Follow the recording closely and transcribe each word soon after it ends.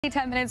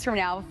10 minutes from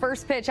now,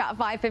 first pitch at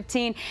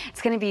 5:15.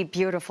 It's going to be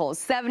beautiful.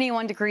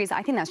 71 degrees.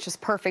 I think that's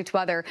just perfect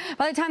weather.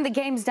 By the time the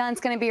game's done,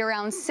 it's going to be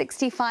around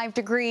 65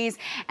 degrees.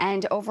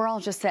 And overall,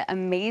 just an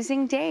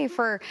amazing day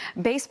for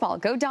baseball.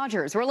 Go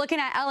Dodgers. We're looking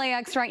at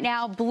LAX right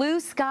now. Blue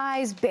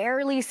skies,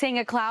 barely seeing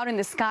a cloud in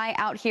the sky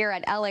out here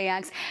at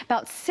LAX.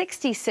 About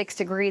 66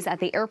 degrees at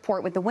the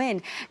airport with the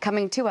wind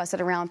coming to us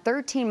at around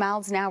 13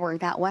 miles an hour,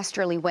 that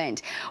westerly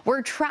wind.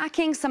 We're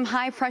tracking some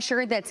high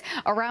pressure that's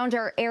around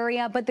our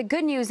area, but the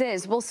good news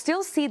is we'll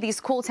still see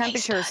these cool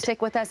temperatures stick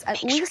with us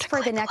at least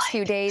for the next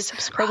few days.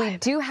 But we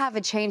do have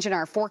a change in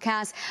our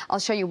forecast. I'll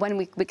show you when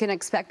we can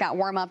expect that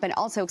warm up, and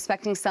also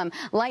expecting some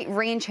light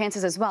rain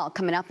chances as well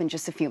coming up in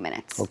just a few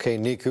minutes. Okay,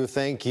 Niku,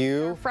 thank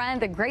you. Our friend,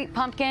 the Great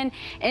Pumpkin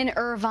in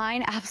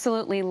Irvine.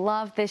 Absolutely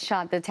love this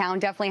shot. The town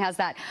definitely has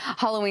that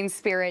Halloween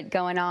spirit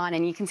going on,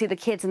 and you can see the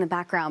kids in the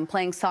background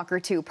playing soccer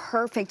too.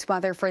 Perfect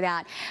weather for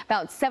that.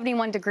 About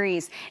 71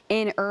 degrees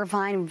in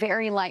Irvine.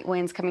 Very light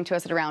winds coming to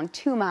us at around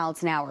 2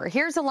 miles an hour.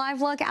 Here's a live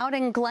look out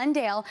in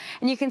Glendale,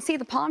 and you can see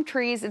the palm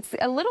trees. It's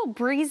a little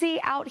breezy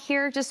out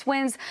here, just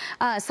winds,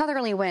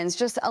 southerly winds,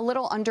 just a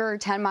little under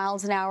 10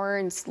 miles an hour,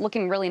 and it's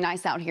looking really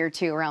nice out here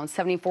too, around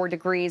 74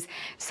 degrees.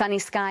 Sunny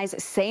skies,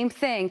 same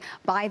thing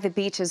by the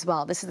beach as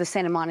well. This is the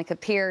Santa Monica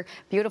Pier.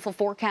 Beautiful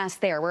forecast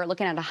there. We're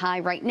looking at a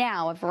high right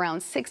now of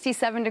around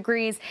 67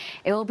 degrees.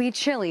 It will be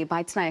chilly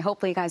by tonight.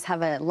 Hopefully you guys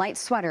have a light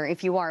sweater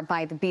if you are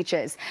by the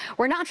beaches.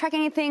 We're not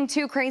tracking anything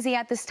too crazy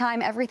at this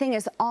time. Everything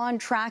is on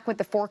track with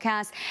the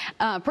forecast.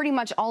 Pretty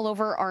much all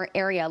over our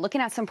area.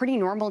 Looking at some pretty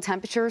normal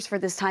temperatures for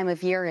this time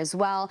of year as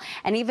well,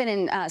 and even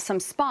in some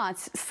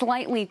spots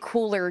slightly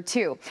cooler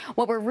too.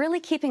 What we're really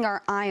keeping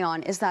our eye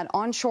on is that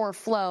onshore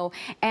flow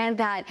and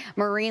that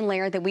marine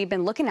layer that we've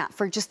been looking at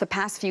for just the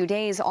past few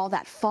days. All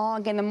that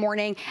fog in the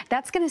morning,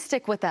 that's going to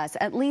stick with us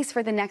at least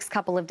for the next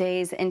couple of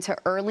days into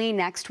early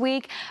next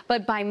week.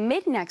 But by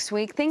mid next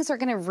week, things are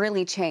going to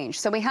really change.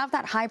 So we have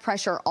that high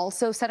pressure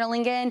also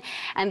settling in,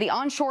 and the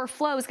onshore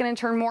flow is going to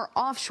turn more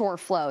offshore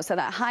flow. So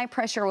that high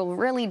pressure will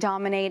really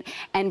dominate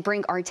and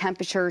bring our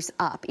temperatures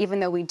up, even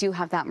though we do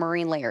have that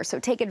marine layer. So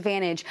take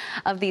advantage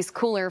of these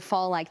cooler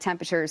fall-like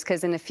temperatures,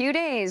 because in a few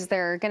days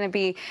they're going to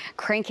be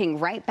cranking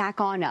right back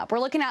on up. We're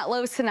looking at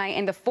lows tonight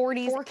in the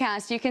 40s.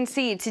 Forecast, you can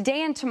see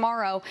today and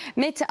tomorrow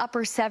mid to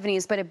upper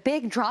 70s, but a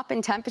big drop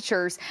in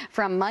temperatures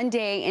from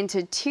Monday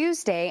into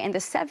Tuesday, and the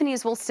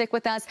 70s will stick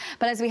with us.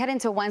 But as we head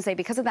into Wednesday,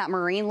 because of that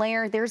marine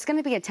layer, there's going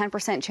to be a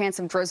 10% chance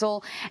of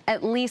drizzle,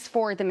 at least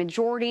for the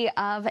majority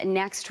of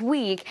next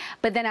week.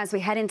 But then as we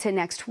head into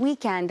next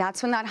weekend,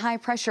 that's when that high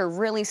pressure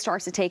really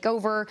starts to take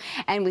over,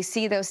 and we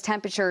see those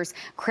temperatures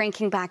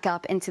cranking back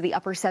up into the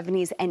upper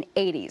 70s and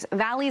 80s.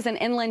 Valleys and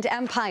Inland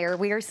Empire,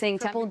 we are seeing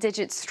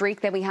triple-digit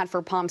streak that we had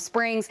for Palm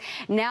Springs.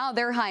 Now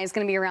their high is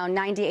going to be around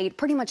 98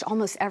 pretty much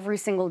almost every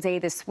single day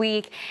this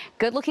week.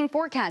 Good-looking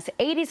forecast.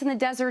 80s in the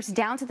deserts,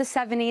 down to the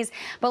 70s.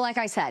 But like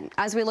I said,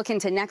 as we look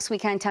into next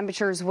weekend,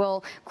 temperatures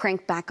will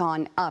crank back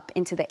on up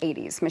into the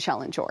 80s.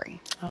 Michelle and Jory.